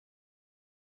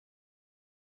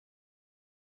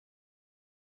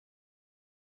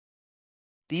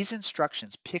These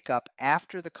instructions pick up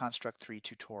after the Construct 3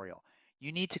 tutorial.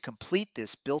 You need to complete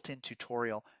this built-in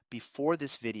tutorial before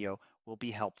this video will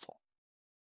be helpful.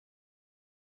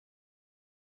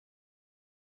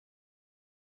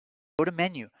 Go to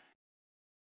Menu,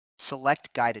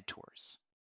 select Guided Tours,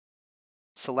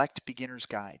 select Beginner's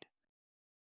Guide.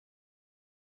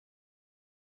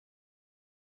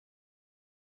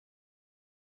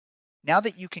 Now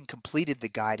that you can completed the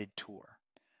guided tour,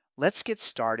 let's get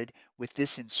started with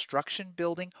this instruction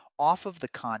building off of the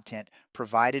content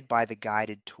provided by the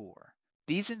guided tour.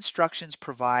 These instructions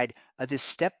provide this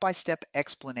step-by-step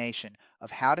explanation of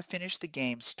how to finish the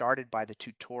game started by the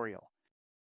tutorial.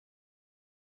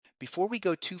 Before we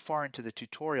go too far into the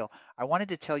tutorial, I wanted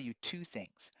to tell you two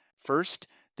things. First,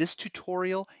 this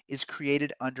tutorial is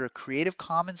created under a Creative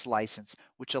Commons license,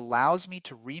 which allows me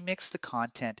to remix the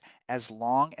content as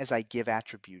long as I give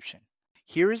attribution.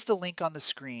 Here is the link on the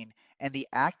screen, and the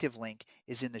active link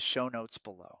is in the show notes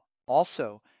below.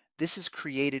 Also, this is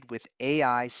created with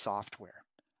AI software.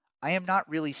 I am not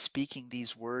really speaking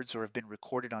these words or have been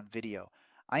recorded on video.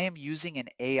 I am using an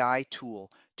AI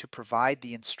tool to provide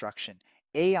the instruction.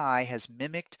 AI has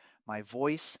mimicked my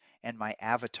voice and my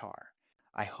avatar.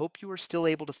 I hope you are still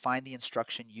able to find the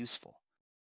instruction useful.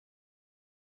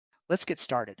 Let's get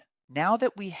started. Now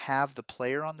that we have the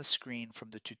player on the screen from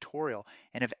the tutorial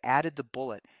and have added the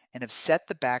bullet and have set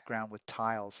the background with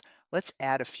tiles, let's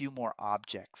add a few more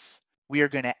objects. We are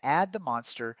going to add the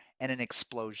monster and an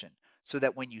explosion so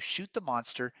that when you shoot the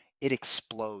monster, it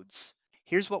explodes.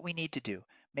 Here's what we need to do.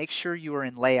 Make sure you are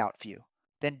in Layout View.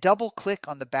 Then double-click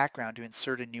on the background to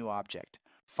insert a new object.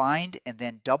 Find and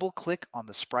then double-click on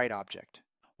the sprite object.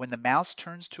 When the mouse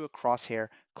turns to a crosshair,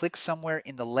 click somewhere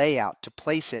in the layout to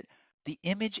place it. The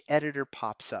image editor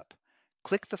pops up.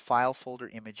 Click the File Folder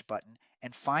Image button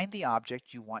and find the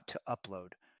object you want to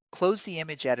upload. Close the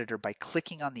image editor by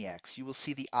clicking on the X. You will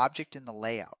see the object in the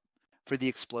layout. For the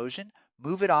explosion,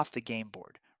 move it off the game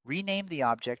board. Rename the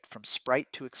object from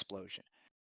Sprite to Explosion.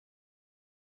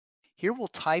 Here we'll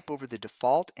type over the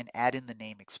default and add in the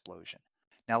name Explosion.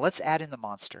 Now let's add in the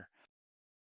monster.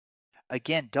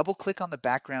 Again, double-click on the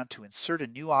background to insert a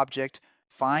new object,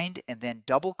 find and then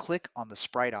double-click on the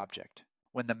sprite object.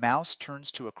 When the mouse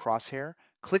turns to a crosshair,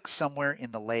 click somewhere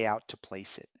in the layout to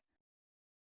place it.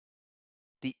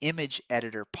 The image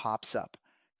editor pops up.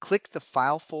 Click the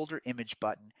File Folder Image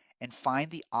button and find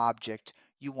the object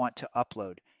you want to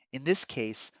upload, in this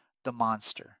case, the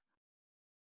monster.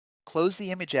 Close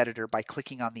the image editor by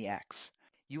clicking on the X.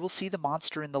 You will see the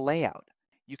monster in the layout.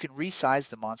 You can resize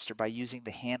the monster by using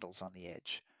the handles on the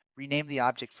edge. Rename the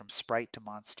object from sprite to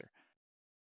monster.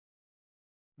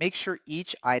 Make sure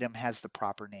each item has the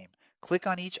proper name. Click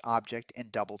on each object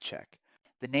and double check.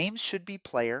 The names should be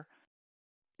player,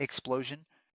 explosion,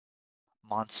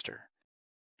 monster,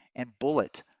 and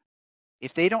bullet.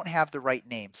 If they don't have the right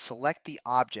name, select the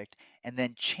object and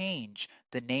then change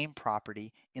the name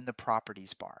property in the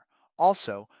properties bar.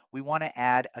 Also, we want to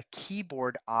add a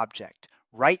keyboard object.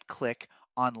 Right-click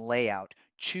on Layout,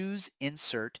 choose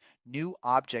Insert, New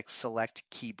Object, select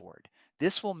Keyboard.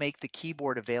 This will make the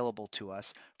keyboard available to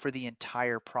us for the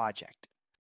entire project.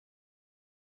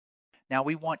 Now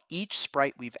we want each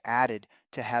sprite we've added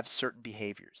to have certain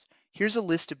behaviors. Here's a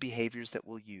list of behaviors that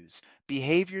we'll use.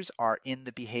 Behaviors are in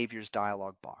the Behaviors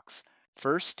dialog box.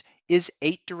 First is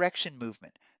 8-direction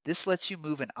movement. This lets you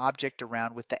move an object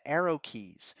around with the arrow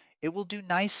keys. It will do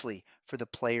nicely for the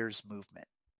player's movement.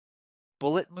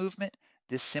 Bullet movement,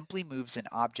 this simply moves an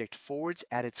object forwards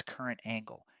at its current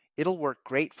angle. It'll work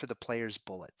great for the player's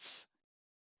bullets.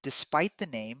 Despite the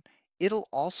name, it'll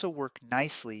also work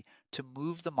nicely to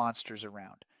move the monsters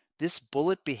around. This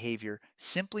bullet behavior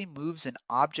simply moves an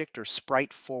object or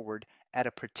sprite forward at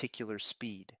a particular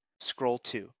speed. Scroll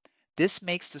to. This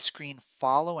makes the screen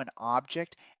follow an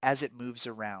object as it moves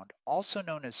around, also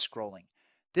known as scrolling.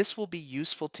 This will be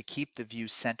useful to keep the view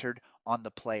centered on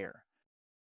the player.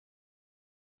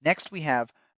 Next we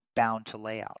have bound to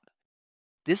layout.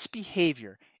 This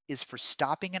behavior is for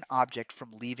stopping an object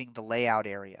from leaving the layout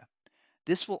area.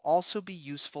 This will also be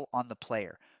useful on the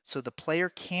player, so the player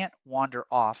can't wander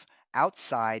off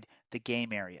outside the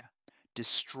game area.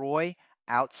 Destroy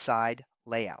outside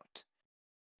layout.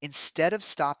 Instead of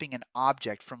stopping an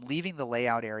object from leaving the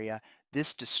layout area,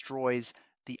 this destroys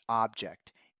the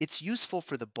object. It's useful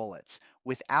for the bullets.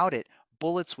 Without it,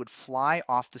 bullets would fly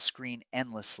off the screen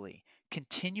endlessly,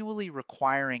 continually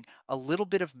requiring a little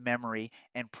bit of memory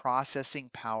and processing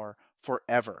power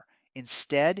forever.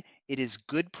 Instead, it is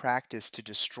good practice to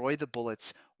destroy the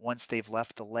bullets once they've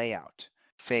left the layout.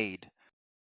 Fade.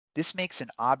 This makes an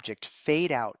object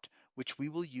fade out, which we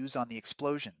will use on the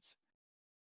explosions.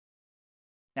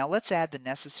 Now let's add the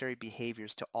necessary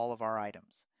behaviors to all of our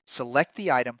items. Select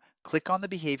the item, click on the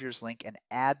behaviors link, and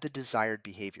add the desired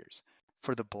behaviors.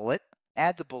 For the bullet,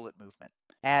 add the bullet movement.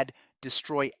 Add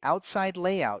destroy outside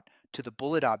layout to the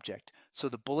bullet object so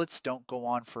the bullets don't go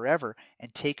on forever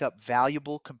and take up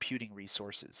valuable computing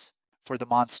resources. For the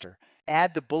monster,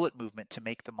 add the bullet movement to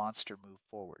make the monster move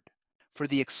forward. For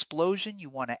the explosion, you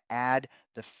want to add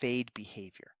the fade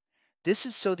behavior. This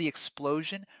is so the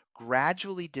explosion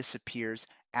gradually disappears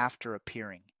after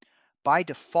appearing. By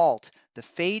default, the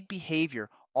fade behavior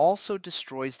also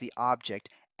destroys the object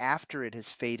after it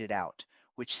has faded out,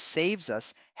 which saves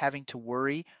us having to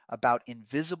worry about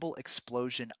invisible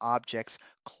explosion objects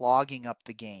clogging up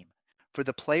the game. For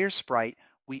the player sprite,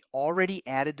 we already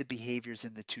added the behaviors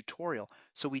in the tutorial,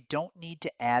 so we don't need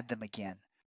to add them again.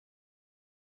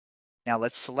 Now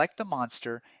let's select the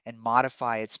monster and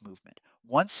modify its movement.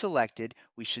 Once selected,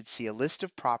 we should see a list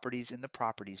of properties in the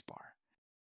properties bar.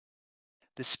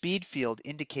 The speed field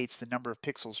indicates the number of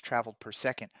pixels traveled per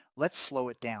second. Let's slow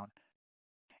it down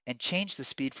and change the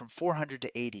speed from 400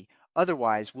 to 80.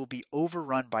 Otherwise, we'll be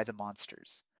overrun by the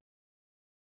monsters.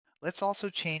 Let's also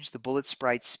change the bullet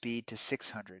sprite speed to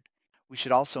 600. We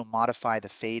should also modify the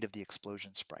fade of the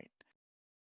explosion sprite.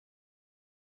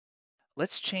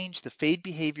 Let's change the fade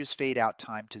behavior's fade out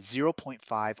time to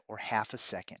 0.5 or half a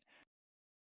second.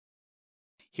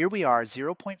 Here we are,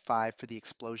 0.5 for the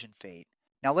explosion fade.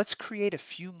 Now let's create a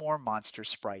few more monster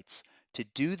sprites. To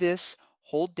do this,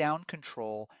 hold down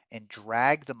Control and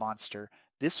drag the monster.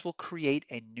 This will create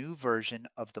a new version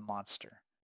of the monster.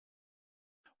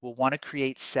 We'll want to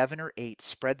create 7 or 8,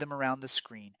 spread them around the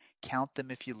screen. Count them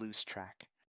if you lose track.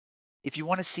 If you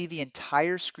want to see the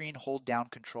entire screen, hold down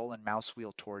Control and mouse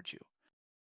wheel towards you.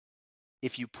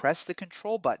 If you press the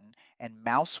Control button and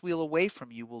mouse wheel away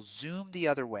from you, will zoom the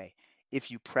other way. If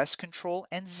you press Control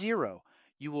and 0,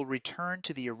 you will return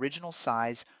to the original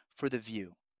size for the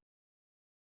view.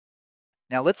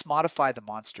 Now let's modify the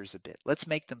monsters a bit. Let's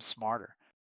make them smarter.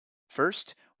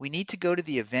 First, we need to go to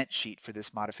the event sheet for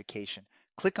this modification.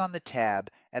 Click on the tab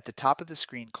at the top of the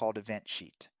screen called Event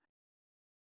Sheet.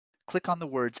 Click on the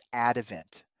words Add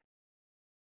Event.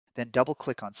 Then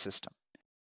double-click on System.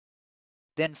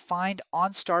 Then find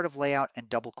On Start of Layout and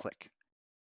double-click.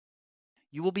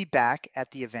 You will be back at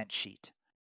the event sheet.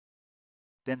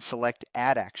 Then select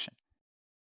Add Action.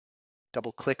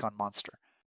 Double-click on Monster.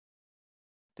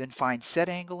 Then find Set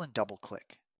Angle and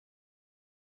double-click.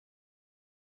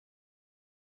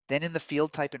 Then in the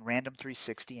field type in Random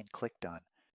 360 and click Done.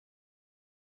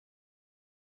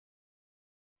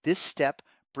 This step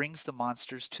brings the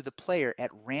monsters to the player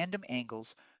at random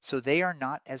angles so they are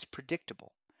not as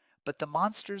predictable. But the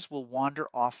monsters will wander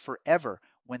off forever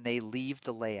when they leave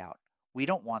the layout. We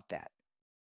don't want that.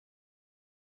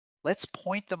 Let's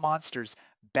point the monsters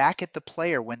back at the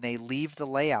player when they leave the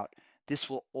layout. This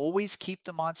will always keep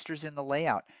the monsters in the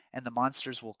layout, and the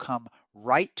monsters will come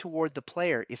right toward the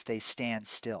player if they stand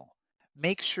still.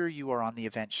 Make sure you are on the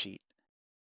event sheet.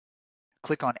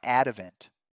 Click on Add Event.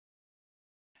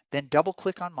 Then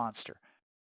double-click on Monster.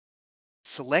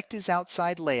 Select his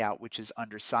outside layout, which is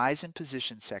under Size and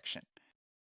Position section.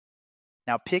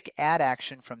 Now pick Add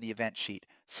Action from the event sheet.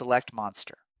 Select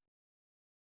Monster.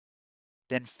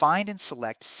 Then find and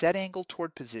select Set Angle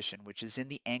Toward Position, which is in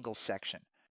the Angle section.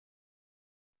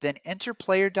 Then enter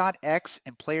player.x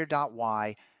and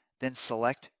player.y, then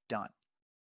select Done.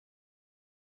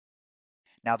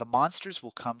 Now the monsters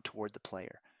will come toward the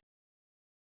player.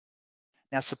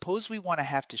 Now suppose we want to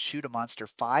have to shoot a monster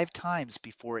 5 times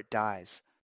before it dies.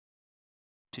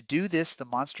 To do this, the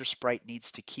monster sprite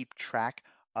needs to keep track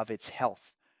of its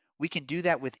health. We can do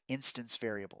that with instance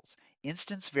variables.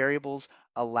 Instance variables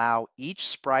allow each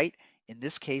sprite, in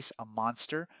this case a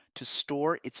monster, to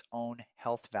store its own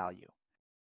health value.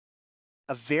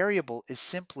 A variable is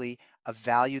simply a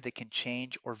value that can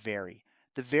change or vary.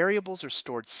 The variables are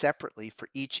stored separately for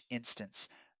each instance,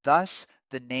 thus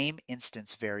the name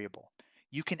instance variable.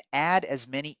 You can add as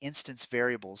many instance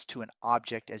variables to an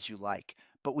object as you like,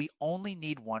 but we only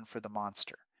need one for the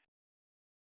monster.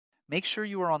 Make sure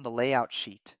you are on the layout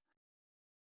sheet.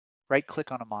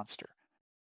 Right-click on a monster.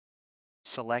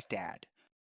 Select Add.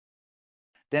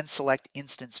 Then select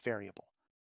Instance Variable.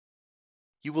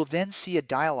 You will then see a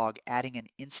dialog adding an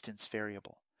instance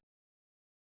variable.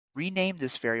 Rename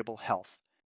this variable Health.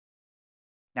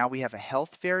 Now we have a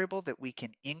health variable that we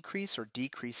can increase or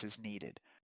decrease as needed.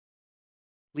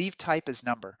 Leave type as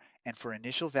number, and for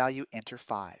initial value, enter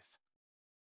 5.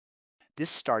 This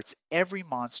starts every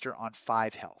monster on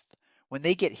 5 health. When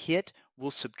they get hit,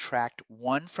 we'll subtract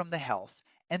 1 from the health,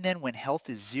 and then when health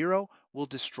is 0, we'll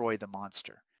destroy the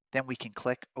monster. Then we can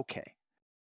click OK.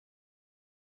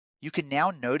 You can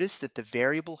now notice that the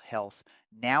variable health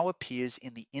now appears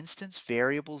in the instance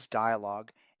variables dialog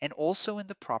and also in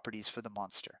the properties for the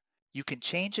monster. You can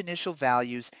change initial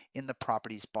values in the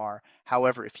properties bar.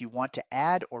 However, if you want to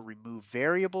add or remove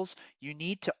variables, you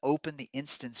need to open the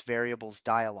instance variables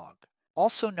dialog.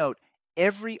 Also note,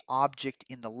 every object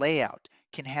in the layout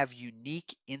can have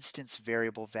unique instance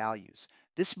variable values.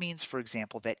 This means, for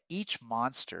example, that each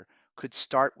monster could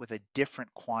start with a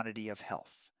different quantity of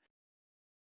health.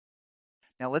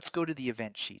 Now let's go to the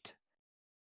event sheet.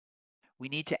 We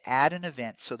need to add an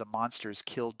event so the monster is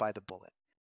killed by the bullet.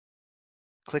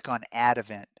 Click on Add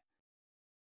Event.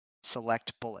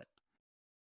 Select Bullet.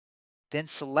 Then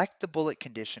select the bullet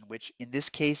condition, which in this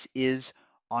case is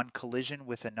on collision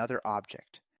with another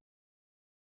object.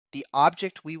 The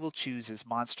object we will choose is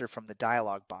monster from the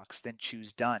dialog box, then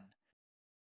choose Done.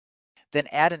 Then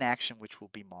add an action which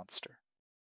will be monster.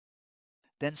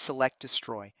 Then select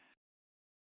Destroy.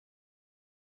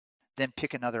 Then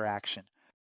pick another action.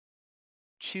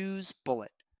 Choose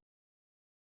Bullet.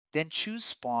 Then choose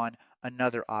Spawn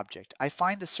another object. I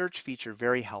find the search feature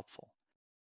very helpful.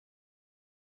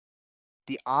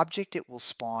 The object it will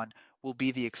spawn will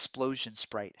be the explosion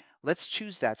sprite. Let's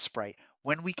choose that sprite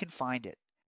when we can find it.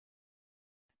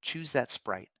 Choose that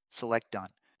sprite. Select Done.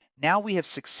 Now we have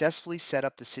successfully set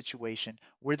up the situation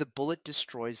where the bullet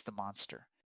destroys the monster.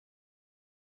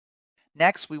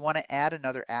 Next, we want to add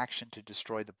another action to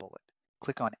destroy the bullet.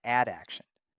 Click on Add Action.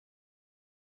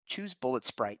 Choose Bullet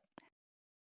Sprite.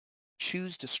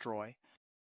 Choose Destroy.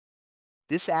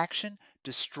 This action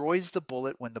destroys the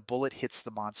bullet when the bullet hits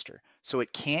the monster, so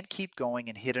it can't keep going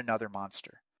and hit another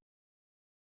monster.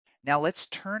 Now let's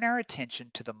turn our attention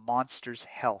to the monster's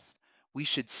health. We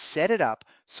should set it up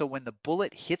so when the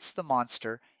bullet hits the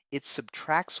monster, it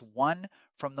subtracts 1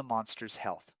 from the monster's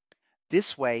health.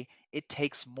 This way, it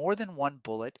takes more than 1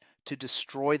 bullet to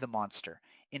destroy the monster.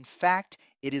 In fact,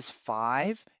 it is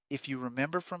 5 if you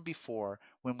remember from before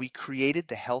when we created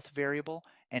the health variable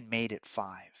and made it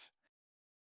 5.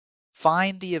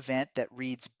 Find the event that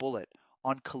reads bullet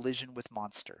on collision with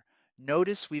monster.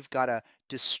 Notice we've got a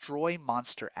destroy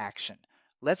monster action.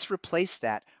 Let's replace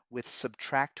that with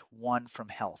subtract 1 from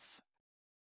health.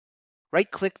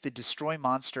 Right-click the destroy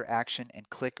monster action and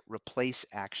click replace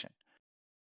action.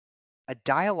 A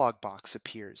dialog box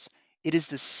appears. It is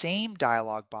the same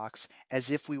dialog box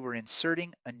as if we were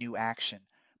inserting a new action,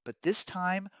 but this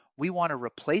time we want to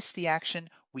replace the action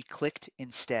we clicked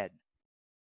instead.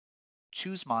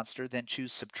 Choose monster, then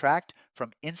choose subtract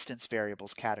from instance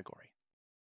variables category.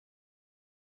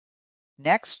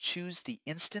 Next, choose the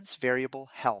instance variable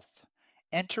health.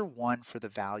 Enter 1 for the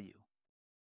value.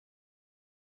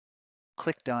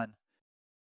 Click Done.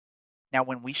 Now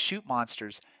when we shoot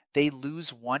monsters, they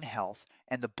lose 1 health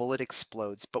and the bullet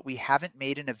explodes, but we haven't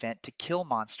made an event to kill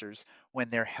monsters when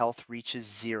their health reaches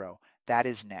 0. That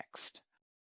is next.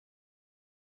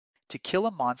 To kill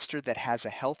a monster that has a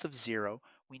health of 0,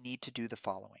 we need to do the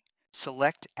following.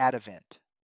 Select Add Event.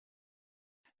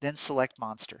 Then select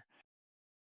Monster.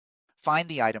 Find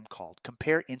the item called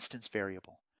Compare Instance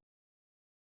Variable.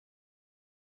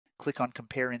 Click on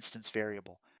Compare Instance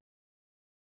Variable.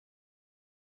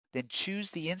 Then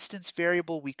choose the instance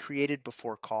variable we created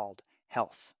before called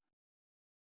Health.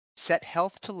 Set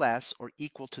health to less or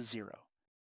equal to 0.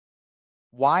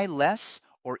 Why less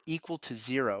or equal to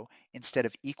 0 instead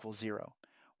of equal 0?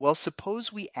 Well,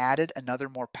 suppose we added another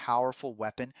more powerful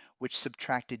weapon which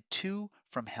subtracted 2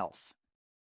 from health.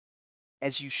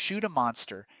 As you shoot a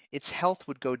monster, its health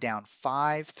would go down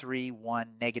 5, 3,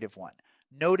 1, -1.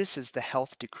 Notice as the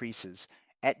health decreases,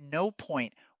 at no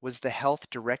point was the health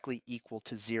directly equal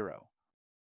to 0.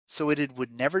 So it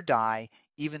would never die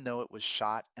even though it was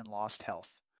shot and lost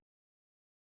health.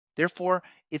 Therefore,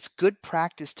 it's good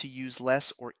practice to use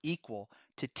less or equal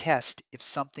to test if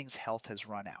something's health has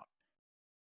run out.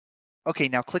 Okay,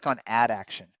 now click on Add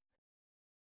Action.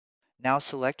 Now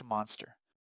select Monster.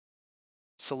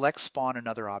 Select Spawn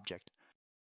another object.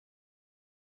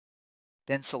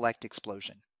 Then select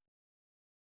Explosion.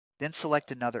 Then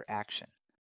select another action.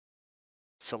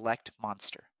 Select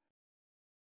Monster.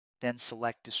 Then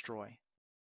select Destroy.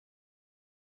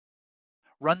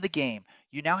 Run the game.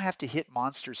 You now have to hit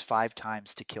monsters 5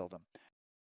 times to kill them.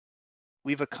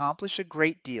 We've accomplished a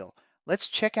great deal. Let's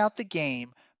check out the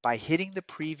game by hitting the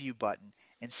preview button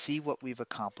and see what we've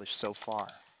accomplished so far.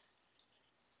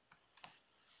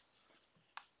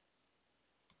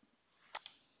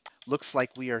 Looks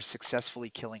like we are successfully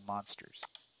killing monsters.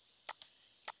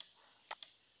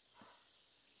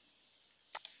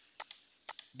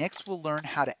 Next, we'll learn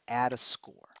how to add a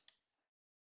score.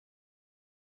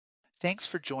 Thanks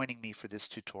for joining me for this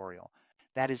tutorial.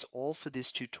 That is all for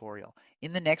this tutorial.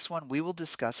 In the next one, we will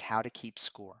discuss how to keep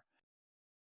score.